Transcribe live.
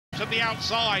from the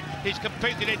outside. He's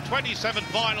competed in 27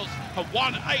 finals and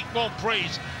won 8 Grand Prix.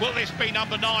 Will this be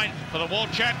number 9 for the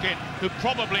world champion, who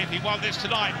probably, if he won this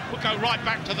tonight, would go right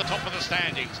back to the top of the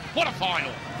standings? What a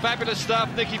final! Fabulous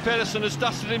stuff. Nicky Pedersen has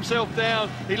dusted himself down.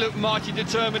 He looked mighty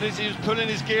determined as he was pulling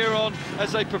his gear on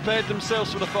as they prepared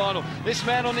themselves for the final. This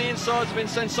man on the inside has been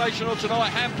sensational tonight.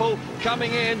 Hampel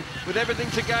coming in with everything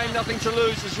to gain, nothing to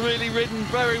lose, has really ridden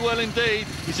very well indeed.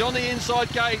 He's on the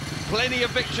inside gate. Plenty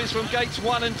of victories from gates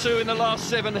 1 and 2 in the last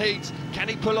 7 heats. Can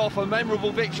he pull off a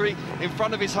memorable victory in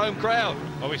front of his home crowd?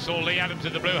 Well, we saw Lee Adams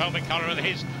in the blue helmet colour and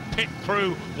his pit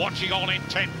crew watching on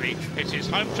intently. It's his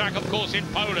home track, of course, in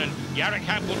Poland. Jarek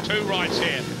Hampel too rides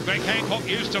here. Greg Hancock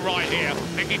used to ride here.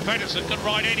 Nicky Pedersen can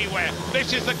ride anywhere.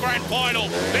 This is the grand final.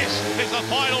 This is the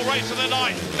final race of the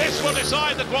night. This will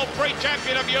decide the Grand Prix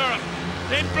champion of Europe.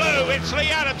 In blue, it's Lee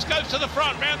Adams, goes to the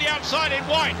front, round the outside in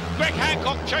white. Greg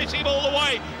Hancock chasing him all the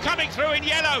way. Coming through in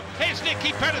yellow, here's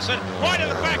Nicky Pedersen. Right at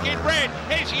the back in red,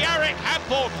 here's Jarek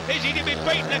Hampel. Is he to be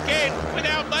beaten again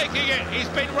without making it? He's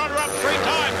been runner-up 3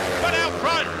 times, but out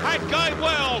front and going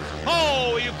well.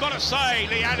 Oh, you've got to say,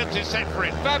 Lee Adams is set for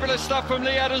it. Fabulous stuff from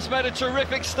Lee Adams. Made a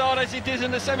terrific start as he did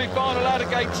in the semi-final out of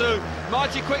gate 2.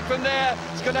 Mighty quick from there.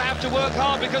 He's going to have to work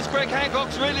hard because Greg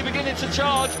Hancock's really beginning to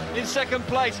charge in second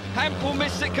place. Hampel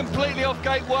missed it completely off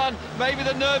gate 1. Maybe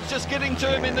the nerves just getting to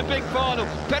him in the big final.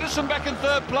 Pedersen back in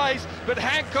 3rd place, but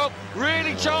Hancock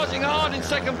really charging hard in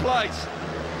 2nd place.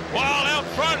 While out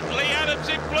front, Lee Adams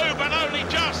in blue, but only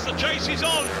just. The chase is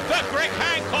on for Greg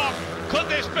Hancock. Could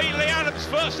this be Lee Adams'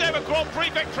 first ever Grand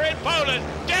Prix victory in Poland?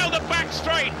 Down the back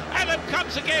straight, Adam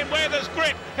comes again where there's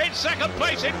grip. In 2nd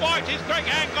place in white is Greg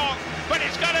Hancock, but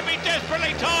it's going to be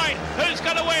desperately tied. Who's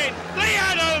going to win? Lee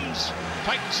Adams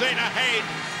takes it ahead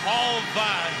of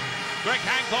Greg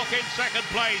Hancock in 2nd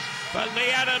place, but Lee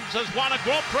Adams has won a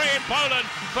Grand Prix in Poland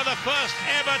for the first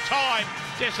ever time.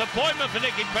 Disappointment for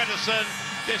Nicky Pedersen,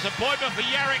 disappointment for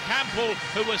Jarek Hampel,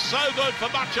 who was so good for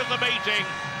much of the meeting,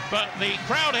 but the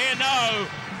crowd here know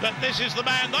that this is the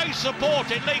man they support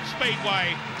in League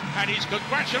Speedway, and he's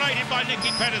congratulated by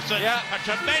Nicky Pedersen. Yeah. A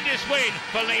tremendous win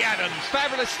for Lee Adams.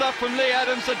 Fabulous stuff from Lee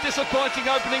Adams. A disappointing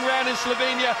opening round in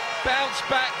Slovenia. Bounced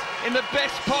back in the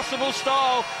best possible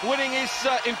style, winning his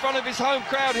in front of his home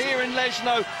crowd here in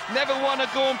Leszno. Never won a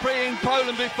Grand Prix in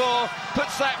Poland before.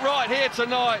 Puts that right here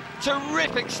tonight.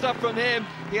 Terrific stuff from him.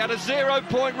 He had a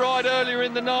 0-point ride earlier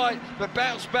in the night, but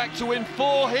bounced back to win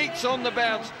 4 heats on the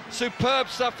bounce. Superb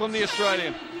stuff from the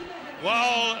Australian.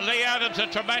 Well, Lee Adams, a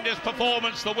tremendous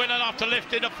performance, the win enough to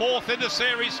lift into 4th in the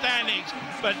series standings,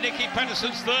 but Nicky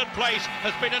Pedersen's 3rd place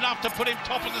has been enough to put him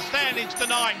top of the standings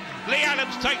tonight. Lee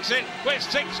Adams takes it with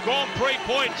 6 Grand Prix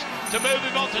points to move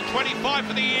him on to 25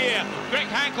 for the year. Greg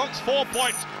Hancock's 4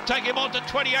 points take him on to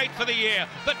 28 for the year.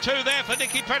 The 2 there for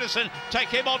Nicky Pedersen take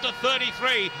him on to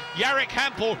 33. Jarek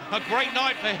Hampel, a great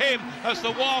night for him as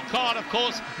the wild card, of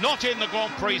course, not in the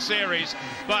Grand Prix series.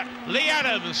 But Lee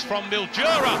Adams from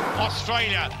Mildura,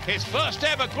 Australia, his first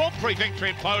ever Grand Prix victory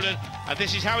in Poland, and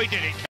this is how he did it.